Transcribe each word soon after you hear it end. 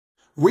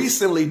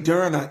Recently,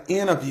 during an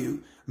interview,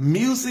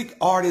 music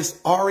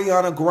artist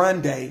Ariana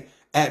Grande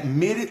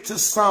admitted to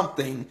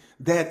something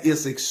that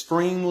is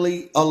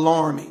extremely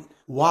alarming.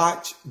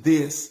 Watch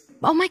this.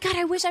 Oh my God,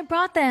 I wish I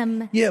brought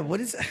them. Yeah,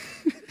 what is that?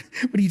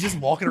 What, are you just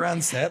walking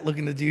around set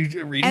looking to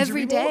do readings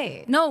every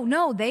day?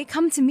 No, they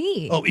come to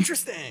me. Oh,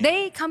 interesting.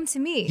 They come to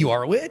me. You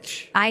are a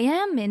witch? I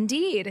am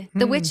indeed.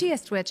 The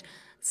witchiest witch.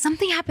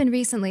 Something happened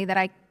recently that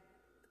I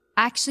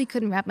actually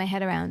couldn't wrap my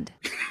head around.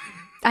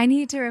 I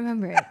need to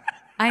remember it.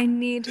 I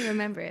need to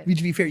remember it.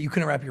 To be fair, you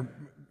couldn't wrap your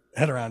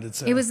head around it.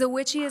 So. It was the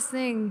witchiest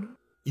thing.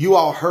 You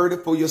all heard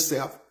it for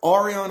yourself.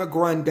 Ariana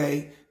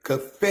Grande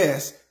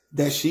confessed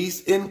that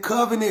she's in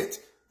covenant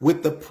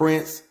with the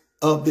prince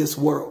of this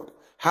world.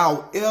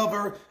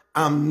 However,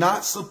 I'm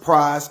not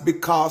surprised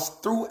because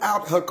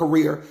throughout her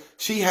career,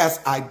 she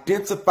has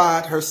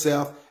identified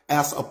herself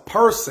as a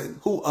person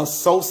who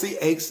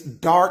associates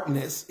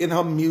darkness in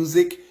her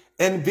music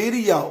and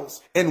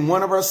videos. In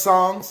one of her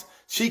songs,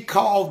 she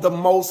called the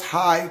Most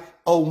High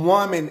a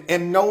woman,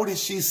 and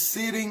notice she's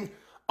sitting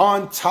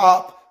on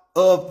top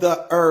of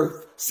the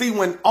earth. See,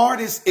 when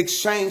artists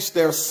exchange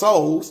their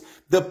souls,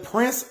 the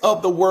prince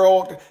of the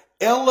world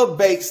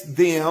elevates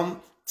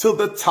them to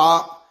the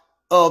top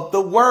of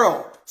the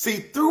world. See,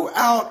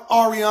 throughout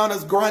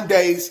Ariana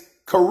Grande's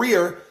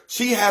career,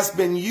 she has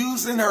been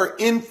using her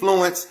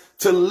influence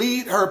to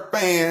lead her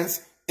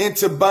fans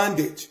into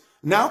bondage.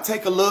 Now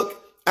take a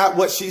look at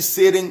what she's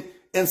sitting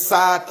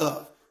inside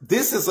of.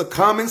 This is a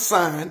common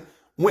sign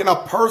when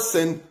a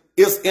person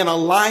is in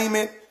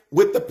alignment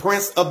with the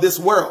prince of this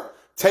world.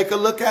 Take a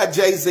look at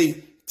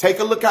Jay-Z. Take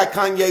a look at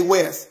Kanye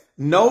West.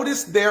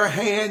 Notice their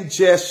hand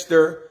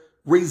gesture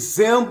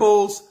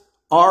resembles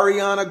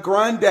Ariana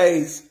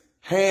Grande's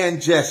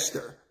hand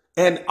gesture.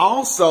 And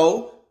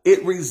also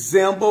it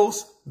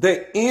resembles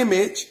the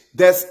image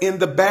that's in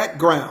the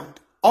background.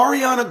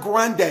 Ariana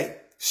Grande,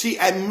 she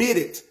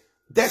admitted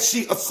that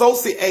she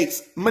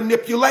associates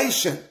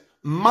manipulation,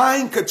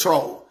 mind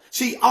control.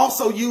 She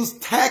also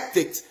used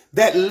tactics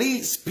that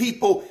leads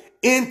people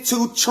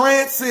into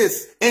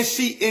trances, and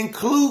she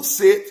includes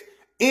it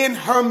in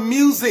her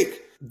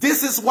music.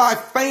 This is why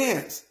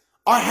fans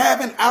are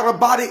having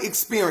out-of-body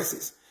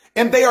experiences,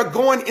 and they are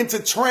going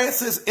into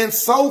trances and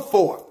so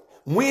forth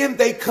when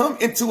they come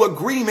into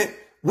agreement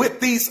with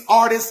these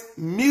artists'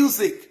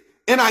 music.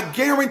 And I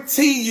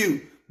guarantee you,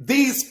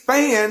 these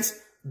fans,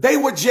 they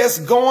were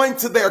just going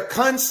to their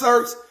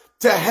concerts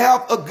to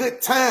have a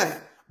good time.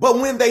 But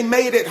when they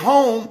made it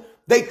home,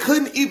 they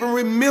couldn't even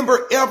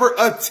remember ever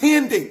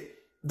attending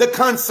the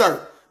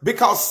concert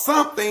because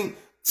something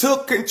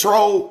took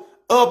control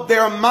of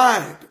their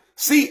mind.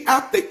 See,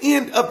 at the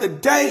end of the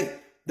day,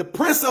 the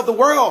prince of the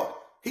world,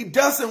 he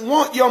doesn't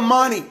want your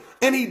money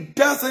and he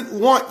doesn't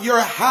want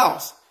your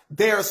house.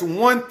 There's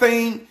one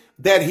thing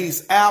that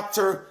he's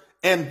after,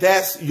 and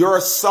that's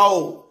your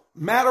soul.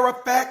 Matter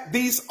of fact,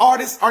 these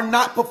artists are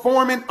not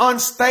performing on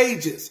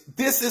stages.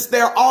 This is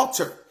their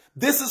altar.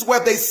 This is where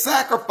they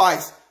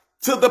sacrifice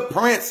to the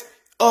prince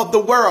of the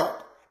world.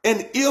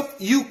 And if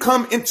you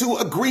come into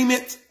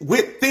agreement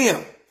with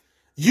them,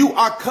 you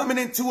are coming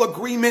into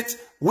agreement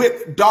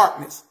with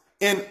darkness.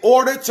 In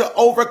order to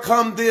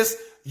overcome this,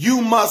 you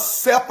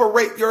must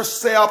separate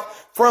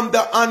yourself from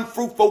the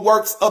unfruitful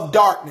works of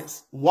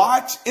darkness.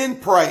 Watch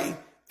and pray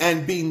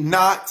and be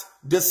not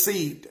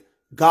deceived.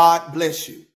 God bless you.